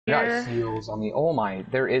I got heals on me. Oh my,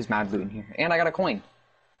 there is mad loot in here. And I got a coin.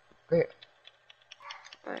 Great.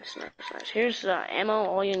 Nice. Here's ammo,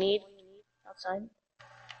 all you need outside.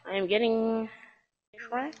 I am getting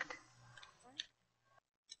tracked.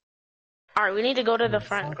 Alright, we need to go to the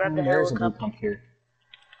front and grab the There's a blue helicopter. pump here.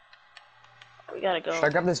 We gotta go. Should I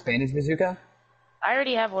grab this bandage bazooka? I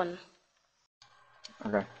already have one.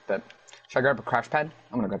 Okay, that. Should I grab a crash pad?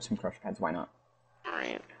 I'm gonna grab some crash pads, why not?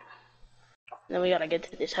 Alright. Then we gotta get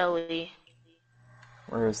to this heli.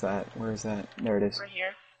 Where is that? There it is. Right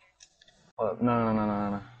here. Oh,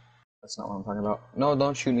 no. That's not what I'm talking about. No,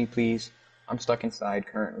 don't shoot me, please. I'm stuck inside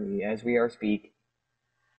currently, as we are speak.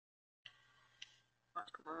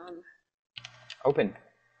 Come on. Open.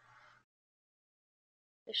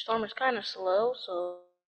 This storm is kind of slow, so...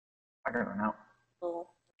 I gotta run out.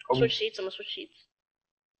 Switch seats, I'm gonna switch seats.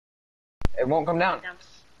 It won't come down.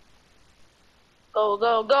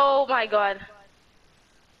 Go, my god.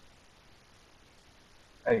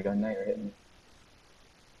 There you go, now you're hitting me.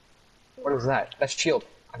 What is that? That's shield,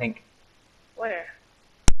 I think. Where?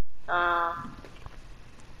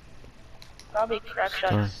 Probably crack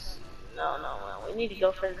shots. No, we need to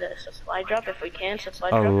go for the supply drop if we can. Supply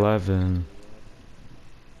drop. 11.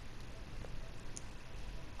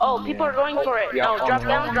 Oh, people are going for it. No, drop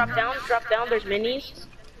down. There's minis.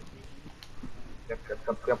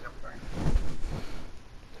 Yep.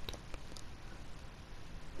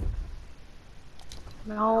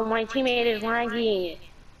 No, my teammate is lagging.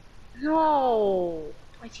 No,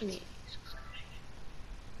 my teammate.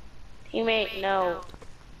 Teammate, no.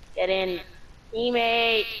 Get in.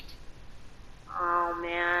 Teammate. Oh,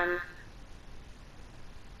 man.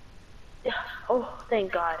 Oh,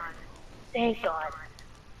 thank God. Thank God.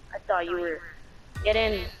 I thought you were... Get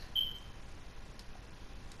in.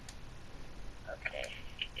 Okay.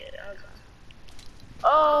 Get out.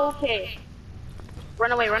 Oh, okay.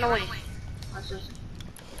 Run away.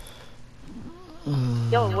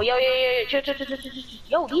 Yo,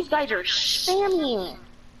 yo, these guys are spamming.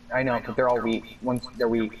 I know, but they're all weak. They're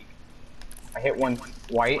weak. I hit one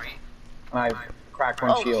white, and I cracked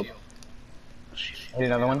one shield. I hit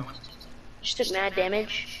another one. Just took mad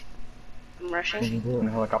damage. I'm rushing. In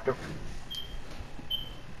a helicopter.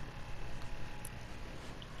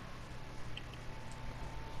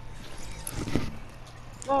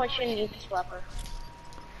 No, I shouldn't use this flapper.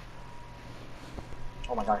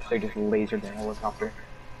 Oh my gosh, they just lasered the helicopter.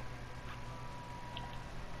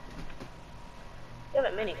 You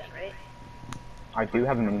have a minigun, right? I do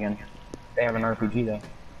have a minigun. They have an RPG though.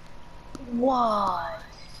 What?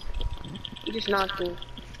 You just knocked me.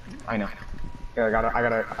 I know. Yeah, I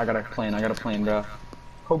got a plan, bro.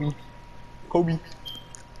 Kobe.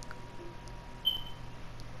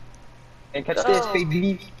 Can't catch this,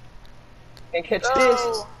 baby. Can't catch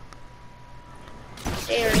this.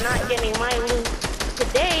 They are not getting my loot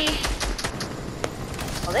today.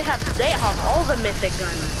 Oh, they have all the mythic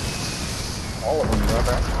guns. All of them,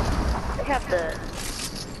 brother. They have the...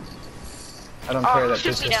 I don't care that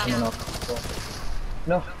this is someone else.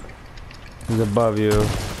 No. He's above you.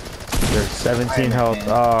 There's 17 health.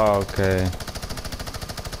 Oh, okay.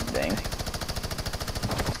 Dang.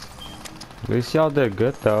 At least y'all did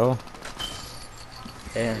good though.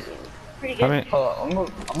 Yeah. Pretty good. I'm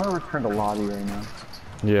gonna return to lobby right now.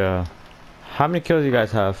 Yeah. How many kills you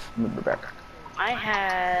guys have? I'm gonna be back. I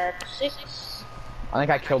had 6. I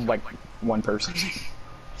think I killed like one person.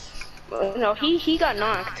 No, he got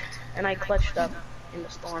knocked, and I clutched up in the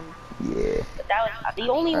storm. Yeah. But that was the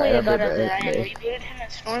only way I got out that I had rebooted him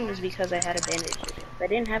at storm was because I had a bandage. If I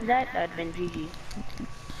didn't have that, that'd been GG.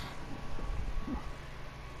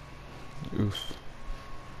 Oof.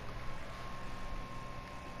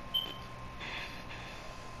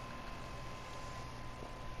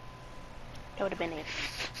 That would have been a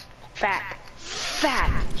fat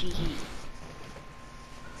GG.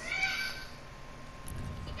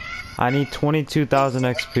 I need 22,000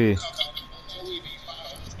 XP.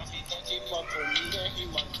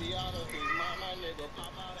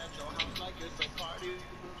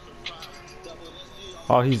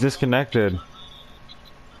 Oh, he's disconnected.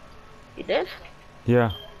 You did?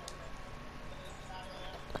 Yeah.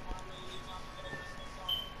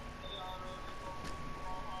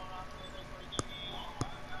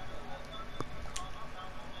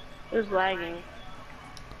 It was lagging.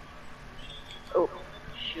 Oh,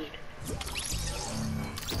 shoot.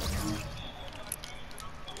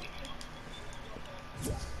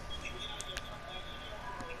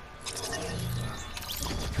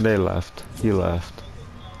 They left. He left.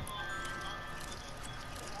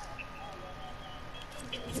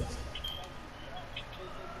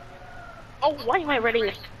 Oh, why am I reading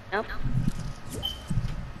it? Nope.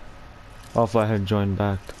 Oh, flathead joined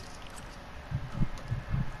back.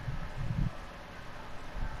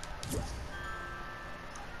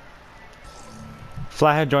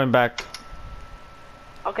 Flathead joined back.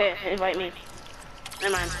 Okay, invite me.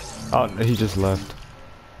 Never mind. Oh, he just left.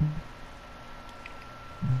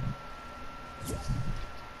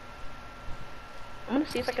 I'm gonna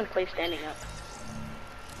see if I can play standing up.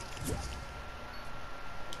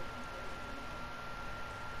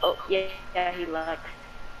 Oh, yeah, he left.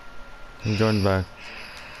 He joined back.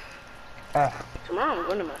 Tomorrow I'm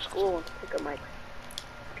going to my school to pick up my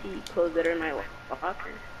PE clothes that are in my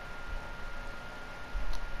locker.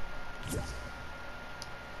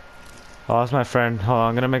 Oh, that's my friend. Oh,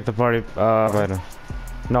 I'm gonna make the party. Right.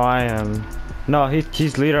 No, I am. No,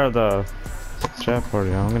 he's leader of the chat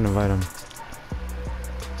party. I'm gonna invite him.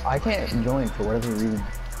 I can't join for whatever reason.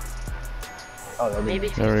 Oh, Maybe.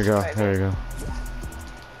 There we go. There we go.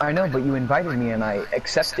 I know, but you invited me and I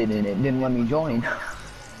accepted and it didn't let me join.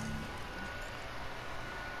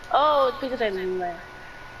 Oh, it's because I left.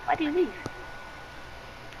 Why do you leave?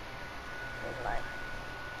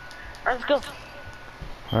 Alright, let's go.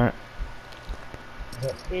 Alright.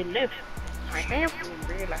 They live. I have the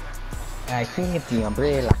umbrella. I have the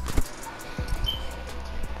umbrella.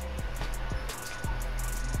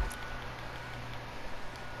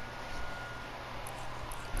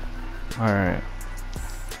 Alright.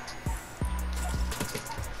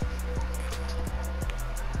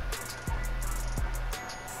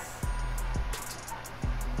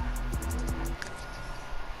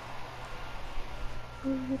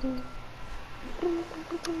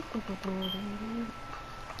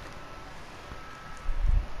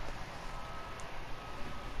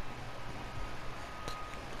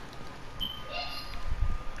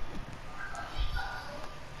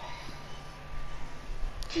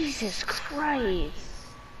 Jesus Christ.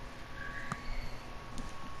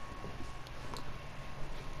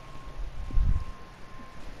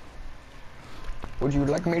 Would you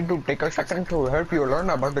like me to take a second to help you learn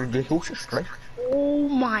about the Jesus Christ? Oh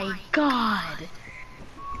my god.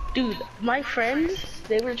 Dude, my friends,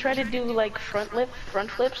 they were trying to do like front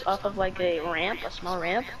flips off of like a ramp, a small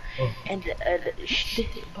ramp, and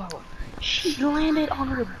bro, she landed on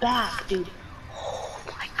her back, dude. Oh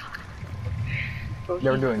my god. Bro, They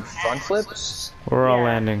were doing front flips? We're all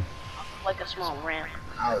landing. Like a small ramp.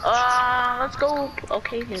 Ouch. Let's go.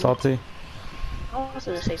 Okay, then. Salty? I was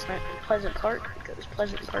gonna say Pleasant Park because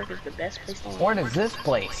Pleasant Park is the best place to land. What is this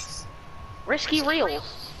place? Risky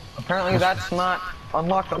Reels. Apparently that's not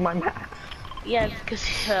unlocked on my map. Yeah, because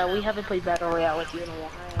we haven't played Battle Royale with you in a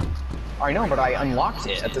while. I know, but I unlocked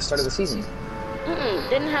it at the start of the season.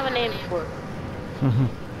 Didn't have a name before.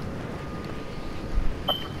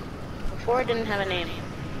 Before it didn't have a name,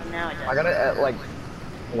 but now it does. I got it at like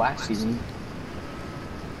last season.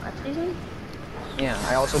 Last season? Yeah,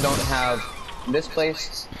 I also don't have this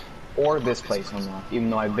place or this place unlocked, even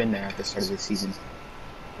though I've been there at the start of the season.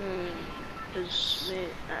 Because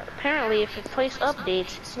apparently if a place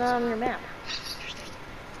updates, it's not on your map.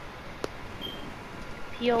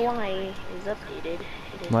 POI is updated.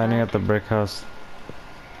 It is Landing not. at the brick house.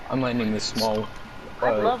 I'm landing this small.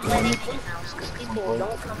 I love landing in house because people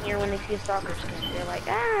don't come here when they see a soccer skin. They're like,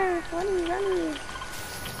 ah, running.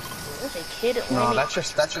 There's a kid landing. No, that's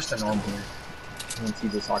just a norm here. You can see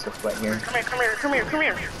the soccer split here. Come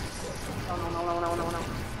here.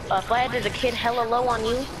 No. Flat, there's a kid hella low on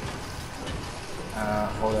you.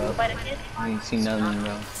 Hold up. Fight a kid? I ain't seen nothing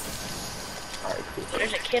though. Alright, cool.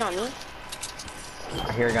 There's a kid on me.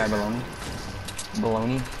 I hear a guy below me.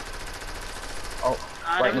 Baloney. Oh,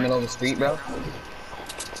 right in the middle of the street, bro.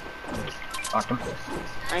 Knocked him.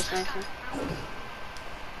 Nice.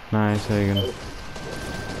 Nice, Hagen.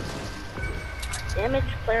 Damage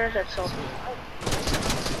players at Salty.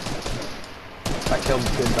 I killed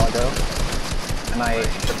Good Doggo. And I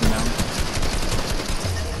took him down.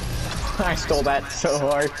 I stole that so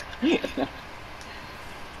hard.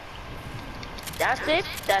 That's it?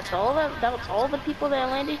 That's all the people that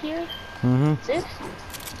landed here? That's it?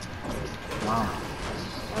 Wow.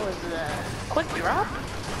 That was a quick drop. I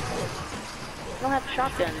don't have a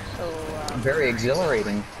shotgun, so Very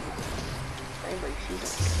exhilarating. if anybody sees it.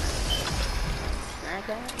 Snag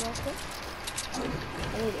that real quick.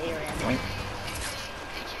 I need ARAM.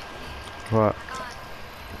 What?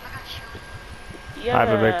 You I have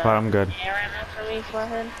a big pot, I'm good. ARAM for me,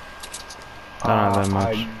 Flathead? I don't have that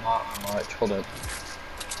much. Not much. Hold up.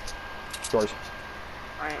 Doors.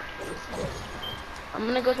 Alright. I'm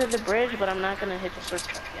gonna go to the bridge, but I'm not gonna hit the surf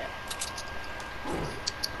truck yet.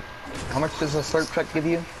 How much does a slurp truck give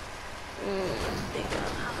you?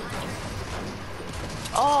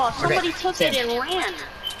 Oh, somebody Okay, took Sam. it and ran.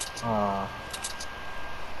 I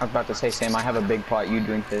was about to say, Sam, I have a big pot. You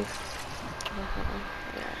drink this.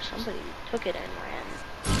 Yeah, somebody took it and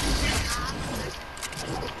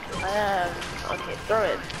ran. Okay, throw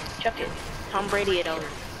it. Chuck it. Tom Brady it over.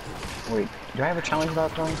 Wait, do I have a challenge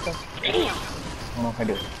about throwing stuff? Damn! I don't know if I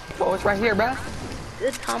do. Oh, it's right here, bruh.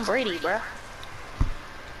 Good Tom Brady, bruh.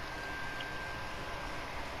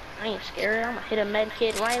 I ain't scared. I'm gonna hit a med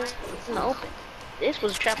kid right in the open. This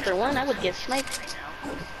was chapter 1. I would get sniped right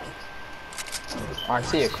now. Oh, I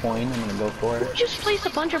see a coin. I'm gonna go for it. Just place a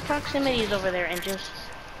bunch of proximities over there and just...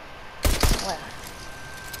 What?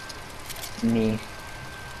 Me.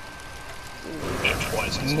 It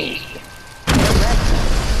was me.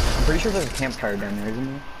 I'm pretty sure there's a campfire down there, isn't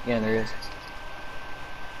there? Yeah, there is.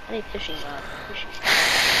 I need fishing rod.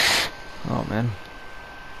 Oh man.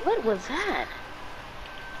 What was that?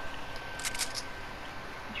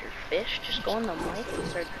 Did your fish just go on the mic and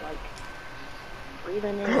start like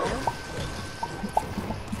breathing in and out?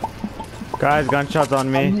 Guys, gunshots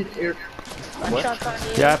on me. Gunshots on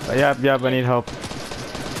you? Yep, I need help.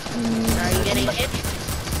 Are you getting hit?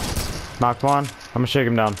 Knocked one. I'm gonna shake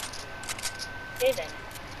him down. Okay then.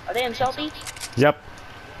 Are they in Selfie? Yep.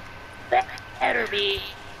 Better be.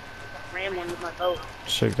 Ram one with my boat.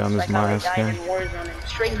 Shake down this Like how I minus died guy. in Warzone and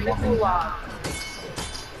straight to the gulag.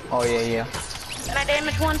 Oh, yeah. Can I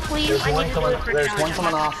damage one, please? There's I one need to do coming, it for there's challenge.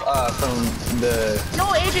 one coming off from the... No,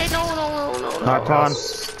 AJ, no. Knocked one.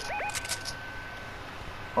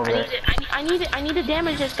 Over there. I need to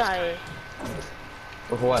damage this guy.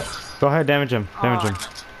 With what? Go ahead, damage him. Damage him.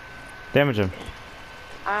 Damage him.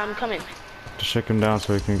 I'm coming. Just shake him down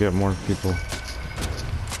so we can get more people.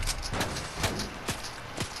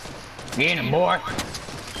 Get him, boy.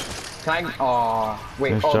 Can I?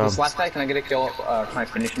 Wait. Nice Oh, job. this last guy. Can I get a kill? Can I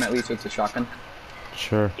finish him at least with the shotgun?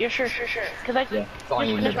 Sure. Yeah, sure. Cause I Yeah, that's all I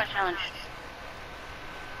just need finished to my challenge.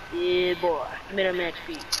 Yeah, boy. I made a max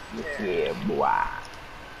speed. Yeah, boy.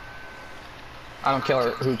 I don't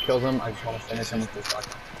care who kills him. I just want to finish him with the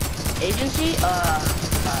shotgun. Agency?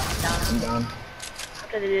 Down. I'm down.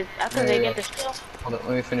 After they get this kill. Hold on.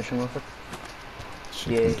 Let me finish him real quick.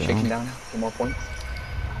 Shake Yeah, him shake him down. 2 more points.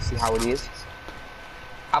 See how it is.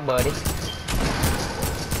 Hi, buddy.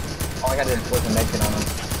 All I got to do was a medkit on him.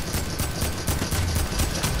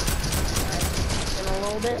 In a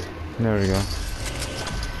little bit. There we go.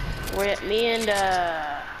 Me and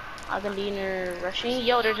Agandine are rushing.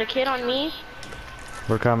 Yo, there's a kid on me.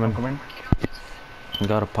 We're coming. Come in. We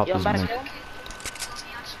gotta pop Yo, I'm his about to mic. kill him.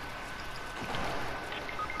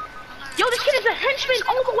 Yo, this kid is a henchman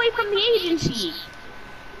all the way from the agency.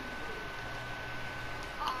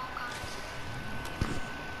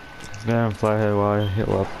 Damn, flathead while I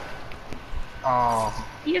heal up. Oh.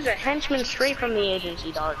 He is a henchman straight from the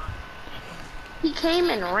agency, dog. He came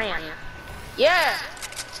and ran. Yeah.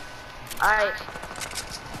 Alright.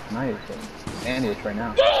 Nice. And it's right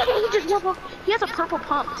now. Damn, he just leveled. He has a purple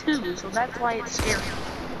pump too, so that's why it's scary.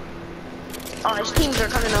 Oh, his teams are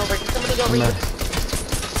coming over. Can somebody go read?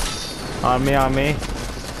 On me.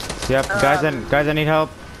 Yep, guys, I need help.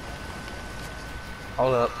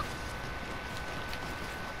 Hold up.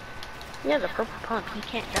 He has a purple pump. He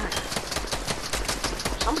can't die.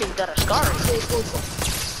 Somebody's got a scar.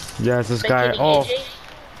 Yeah, it's this guy. Oh,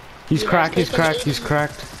 he's cracked. He's cracked.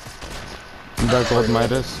 You got gold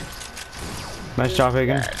Midas. Nice job,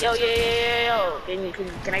 Hagen. Yo.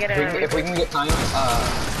 Can I get a? If we can get time,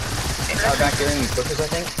 back here in these bushes, I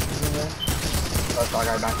think. That's our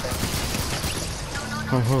guy back there.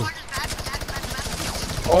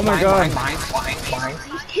 Oh my god. Behind.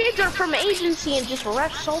 These kids are from agency and just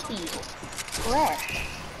rush salty. Fresh.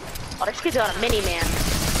 Oh, this kid's got a mini man.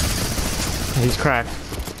 He's cracked.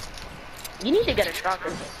 You need to get a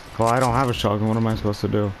shotgun. Well, I don't have a shotgun. What am I supposed to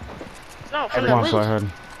do? No, from the Come on, loot.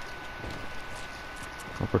 flathead.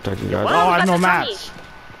 I'll protect you guys. One Oh, of I have them no got the mats.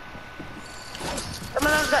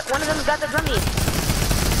 drummies. One of them's got the drummies.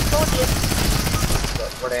 Told you.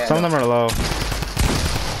 Where they at? Some of them are low.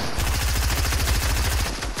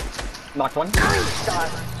 Knocked one. Nice, dog.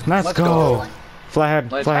 Let's go.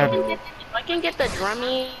 Flathead. Let's If Flathead. I can get the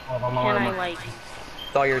drummy, can I like?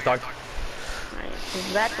 It's all yours, dog. Alright,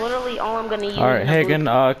 'cause that's literally all I'm gonna use. Alright, in the Hagen,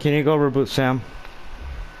 loot. can you go reboot Sam?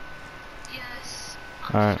 Yes.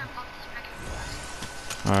 Alright.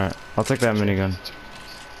 Alright, I'll take that minigun.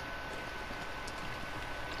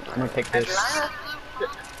 I'm gonna take this.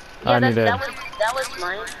 Yeah, I need it. that was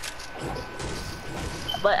mine.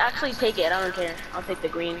 But actually, take it. I don't care. I'll take the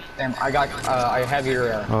green. Damn, I got. I have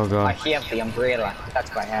your. Oh god. I have the umbrella. That's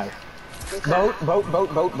what I have. Boat.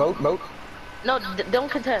 No, don't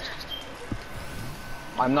contest.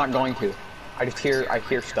 I'm not going to. I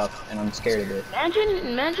hear stuff, and I'm scared of it.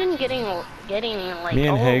 Imagine getting like Me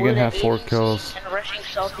and all Hagen wood have at 4 agency kills. and rushing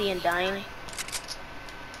salty and dying.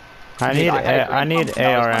 I Dude, need I had I need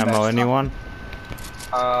AR ammo. Anyone?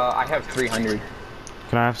 I have 300.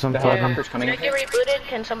 Can I have some? The Plug-in? helicopter's coming. Can I get rebooted?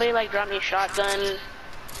 Can somebody like drop me a shotgun?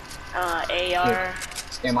 AR.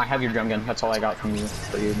 Damn, I have your drum gun. That's all I got from you.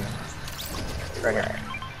 For you, man. Right here.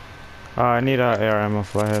 I need AR ammo,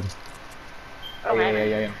 flathead. Oh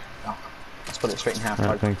yeah. Oh, let's put it straight in half.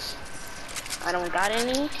 Alright, thanks. I don't got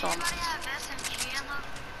any, so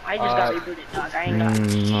I just got rebooted, dog. I ain't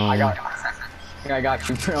got. No. I got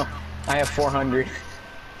you, bro. I have 400.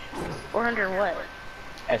 400 what?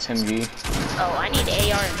 SMG. Oh, I need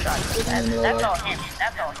AR and shotgun. That's all him.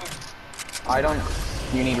 That's all him. I don't.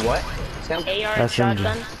 You need what? Sam? AR and SMG.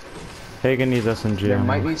 shotgun. Hagen needs SMG There ammo.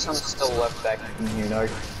 might be some still left back in here, dog.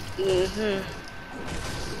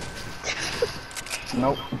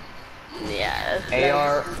 Nope. Yeah.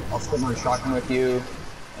 AR. I'll split my shotgun with you,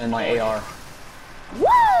 and my AR. Woo!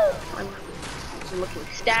 I'm looking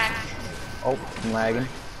stacked. Oh, I'm lagging.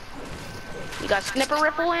 You got sniper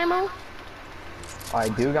rifle ammo? I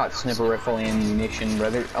do got sniper rifle and munition,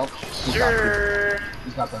 brother. Oh, he's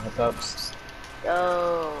got the hookups.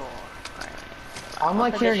 Yo. I'm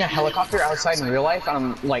like hearing a helicopter outside in real life, and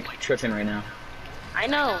I'm like tripping right now. I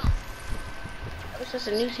know. Ever since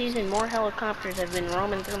the new season, more helicopters have been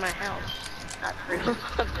roaming through my house. Not through.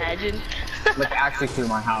 Imagine. Like actually through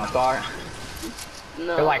my house, dog.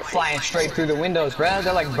 No. They're like flying straight through the windows, bruh.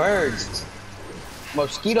 They're like birds.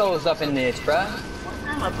 Mosquitoes up in this, bruh. One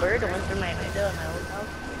time a bird went through my window and I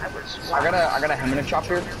was I got a Hemina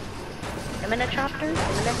chopper. Hemina chopper?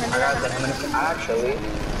 I got the Hemina.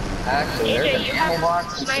 Actually, there's AJ, an you ammo have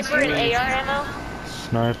box. sniper and AR ammo?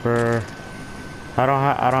 Sniper. I don't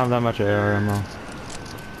have that much AR ammo.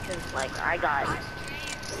 Cause like I got.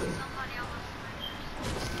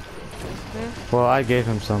 Well, I gave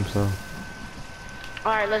him some, so.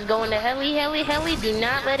 Alright, let's go into heli. Do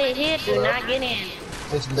not let it hit. Do not get in.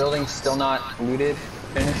 This building's still not looted.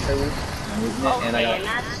 Finished at least. Okay, And I got. and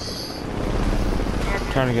that's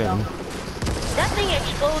Trying to get him. that thing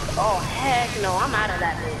explodes. Oh heck no, I'm out of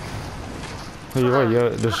that bitch.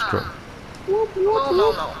 You destroy.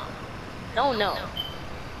 No.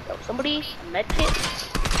 Yo, somebody, med kit.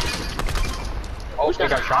 Oh, it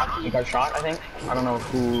got shot. It got shot, I think. I don't know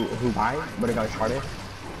who died, but it got shotted.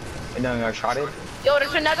 It done got shotted. Yo,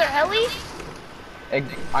 there's another heli? I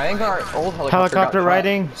think our old Helicopter got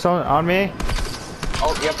riding, so on me.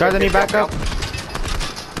 Oh, yep. Guys, I need backup.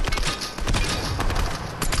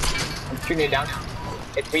 I'm shooting it down.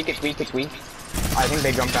 It's weak. I think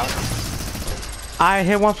they jumped out. I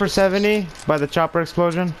hit one for 70 by the chopper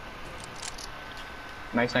explosion.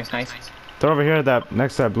 Nice. They're over here,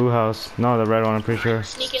 next to that blue house. No, the red one, I'm pretty sure. I'm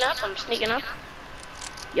sneaking up.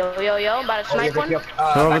 Yo, I'm about to snipe one. They're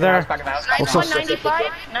over there. Snipe one,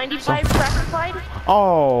 95 classified.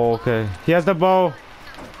 Oh, okay. He has the bow.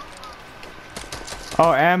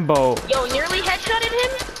 Oh, and bow. Yo, nearly headshotted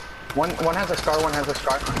him. One has a scar.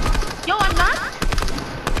 Yo, I'm not.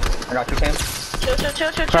 I got you, Sam.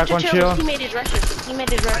 Chill. Crack one shield. He made his rushes.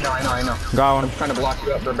 I know. Got one. I'm trying to block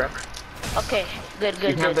you up, bro. Okay, good.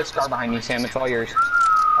 You can have the scar behind me, Sam. It's all yours.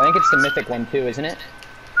 I think it's the mythic one too, isn't it?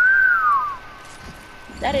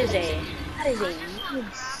 That is a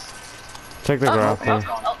Take the grapple.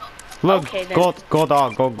 Look, okay, then. gold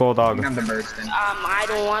dog. You can have the burst then. I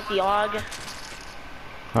don't want the AUG.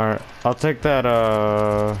 Alright, I'll take that,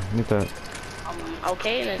 need that.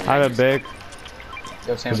 Okay, then. I have a big.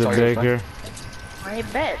 Yo, Sam, There's a big here. I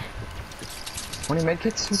bet. 20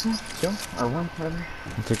 medkits, Joe? Or one, whatever.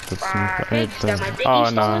 I'll take the Thanks, got my biggie Oh,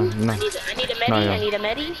 stolen. no. I need a medi. No, yeah. I need a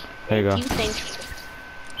medi. There you go. Thank you.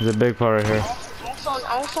 There's a big part right here.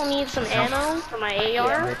 Also need some ammo for my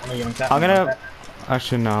AR. I'm gonna...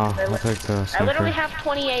 Actually, no. I'll take the I literally sniper. have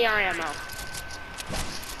 20 AR ammo.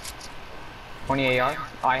 20 AR?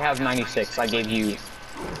 I have 96. I gave you.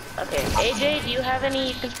 Okay, AJ, do you have any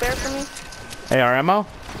you can spare for me? AR ammo?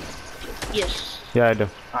 Yes. Yeah, I do.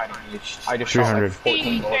 I just shot 300. like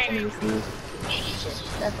 14 bullets in you. Jesus,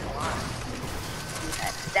 that's a lot.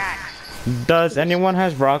 That's stacks. Does anyone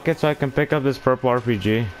has rockets so I can pick up this purple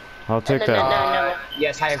RPG? I'll take that. No.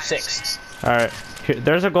 Yes, I have 6. Alright.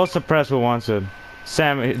 There's a gold suppress who wants it.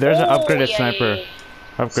 Sam, there's an upgraded sniper.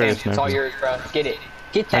 Upgraded Sam, it's all sniper. yours, bro. Get it.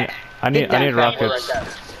 Get that. I need Get that rockets. right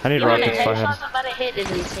there. I need Yo, the rockets. Go ahead. headshots about to hit is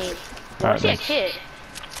insane. Alright, Where's that thanks. kid?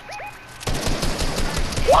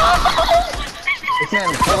 This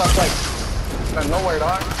man pulled up like out of nowhere,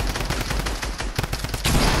 dog.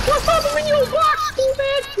 What's up when you watch,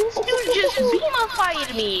 stupid? You just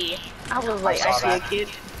beam-a-fired me. I was like, I see a kid.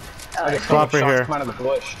 I just Flopper shots here. come out of the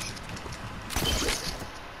bush.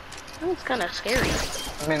 That's kind of scary.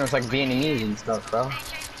 I mean, it was like Vietnamese and stuff, bro.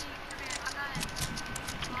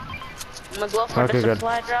 I'm gonna go for Okay, the good.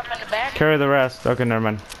 supply drop in the back. Carry the rest. Okay, never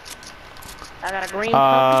mind. I got a green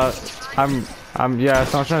pump. Yeah,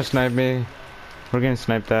 someone's trying to snipe me. We're getting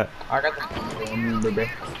sniped at. I got the baby.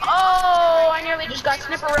 Oh, I nearly just got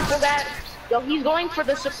snipper rifled at. Yo, he's going for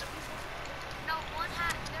the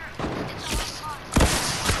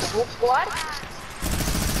whole squad.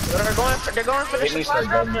 They're going for the supply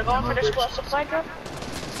drop. They're going for the supply drop.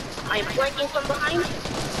 I am flanking from behind.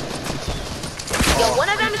 Yo, one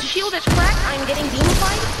of them's shield is cracked. I'm getting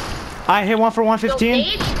beamified. I hit one for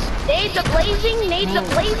 115. Nades are blazing. Nades are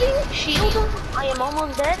blazing. Shield. I am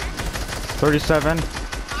almost dead. 37.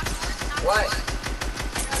 What?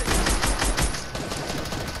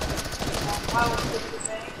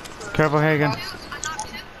 Careful, Hagen.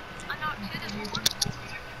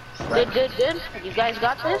 Good. You guys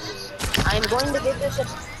got this. I am going to give this a...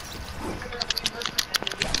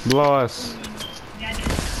 Blow us.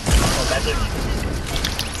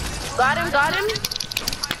 Got him.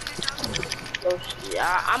 So,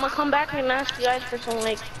 yeah, I'm gonna come back and ask you guys for some,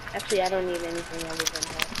 like... Actually, I don't need anything other than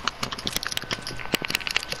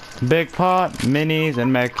that. Big pot, minis,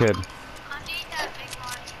 and med kit.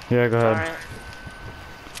 Yeah, go ahead. Alright.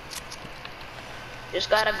 Just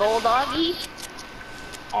got a gold Augie.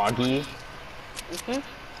 Augie? Mhm.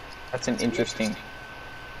 That's an interesting...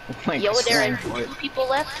 Like, Yo, there are slang.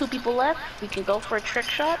 two people left. We can go for a trick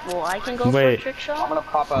shot. Well, I can go for a Wait. trick I'm shot. gonna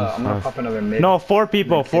pop another mid. No, 4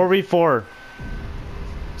 people. 4v4.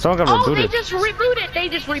 Someone got Oh, rebooted. they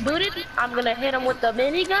just rebooted. I'm gonna hit him with the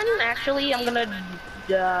minigun. Actually, I'm gonna...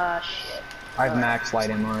 shit. I have max light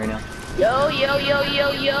ammo right now. Yo.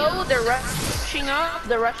 They're rushing up.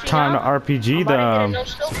 Time to RPG them.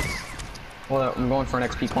 Well, I'm going for an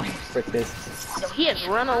XP point. Frick this. Yo, he has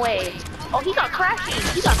run away. Oh, he got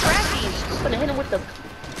crashies. I'm gonna hit him with the...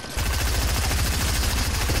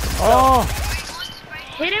 Oh!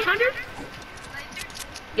 Hit him, 100.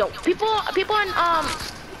 Yo, people on,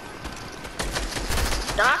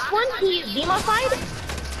 last one, he's demofied.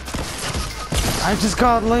 I just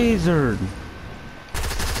got lasered.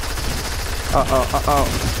 Uh-oh.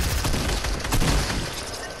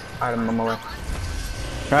 I'm on my way.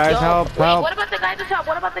 Guys, Yo, help. Wait, what about the guy at the top?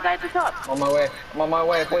 I'm on my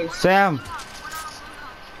way, please. Sam.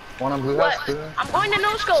 One on blue What? house. I'm going to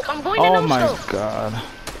no scope. Oh my god.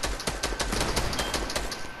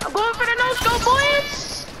 I'm going for the no scope,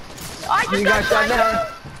 boys. I just You got guys shot down.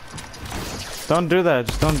 Don't do that.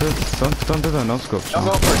 Just don't do that. No scope. Don't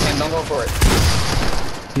go for it, Tim. Don't go for it.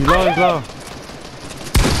 He's low.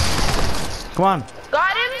 Come on.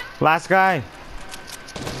 Got him. Last guy.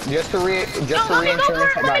 Just for reinsurance,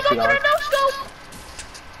 I got you, dog.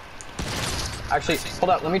 Actually, hold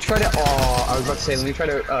up. Let me try to. Oh, I was about to say. Let me try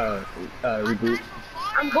to reboot.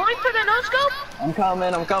 I'm going for the no scope. I'm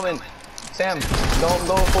coming. Sam, don't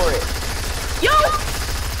go for it. Yo.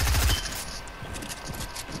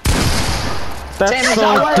 That's Sam, so he's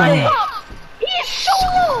dumb. He is so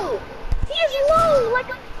low. He is low, like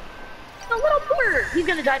a little bird. He's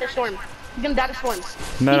gonna die to storm. No, He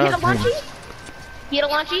hit a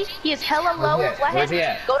launchy. He is hella low. Where's he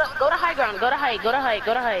at? Go to high ground. Go to high.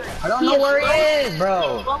 I don't know where he is, He's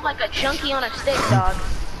bro. low like a chunky on a stick, dog.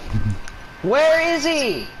 Where is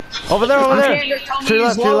he? Over there. You're telling me Tree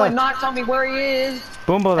he's left. low and not tell me where he is.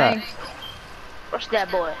 Boombo that. Rush that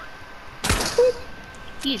boy.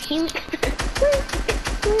 He's he.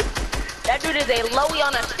 That dude is a lowy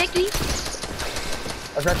on a sticky.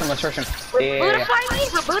 Let's rush him. Yeah.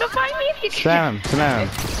 Rebootify me. Sam.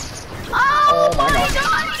 Oh my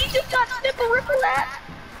god, he just got snipper ripple at.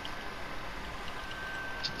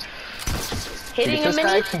 Hitting him This in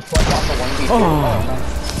guy it. can flip off a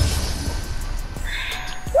 1v2.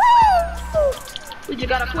 Woo! We just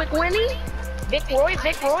got a quick winnie. Vic Roy.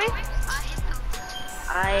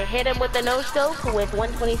 I hit him with the no scope with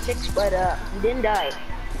 126, but he didn't die.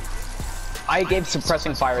 I gave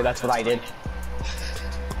suppressing fire, that's what I did.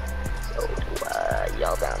 So,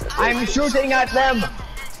 y'all down the I'm shooting at them!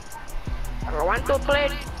 I want to play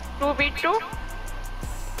 2v2.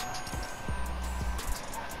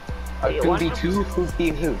 A 2v2? Who's the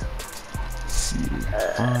who?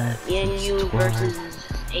 Me and you versus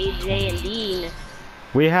AJ and Dean.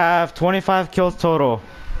 We have 25 kills total.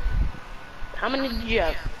 How many did you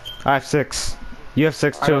have? I have 6. You have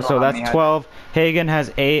 6 I too, don't know so how that's many I- 12. Hagen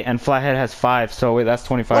has 8 and Flathead has 5, so wait, that's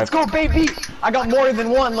 25. Let's go, baby! I got more than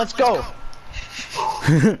one, let's go!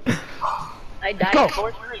 I died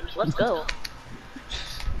 4 times. Let's go.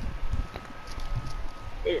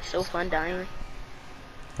 It is so fun dying.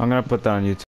 I'm gonna put that on YouTube.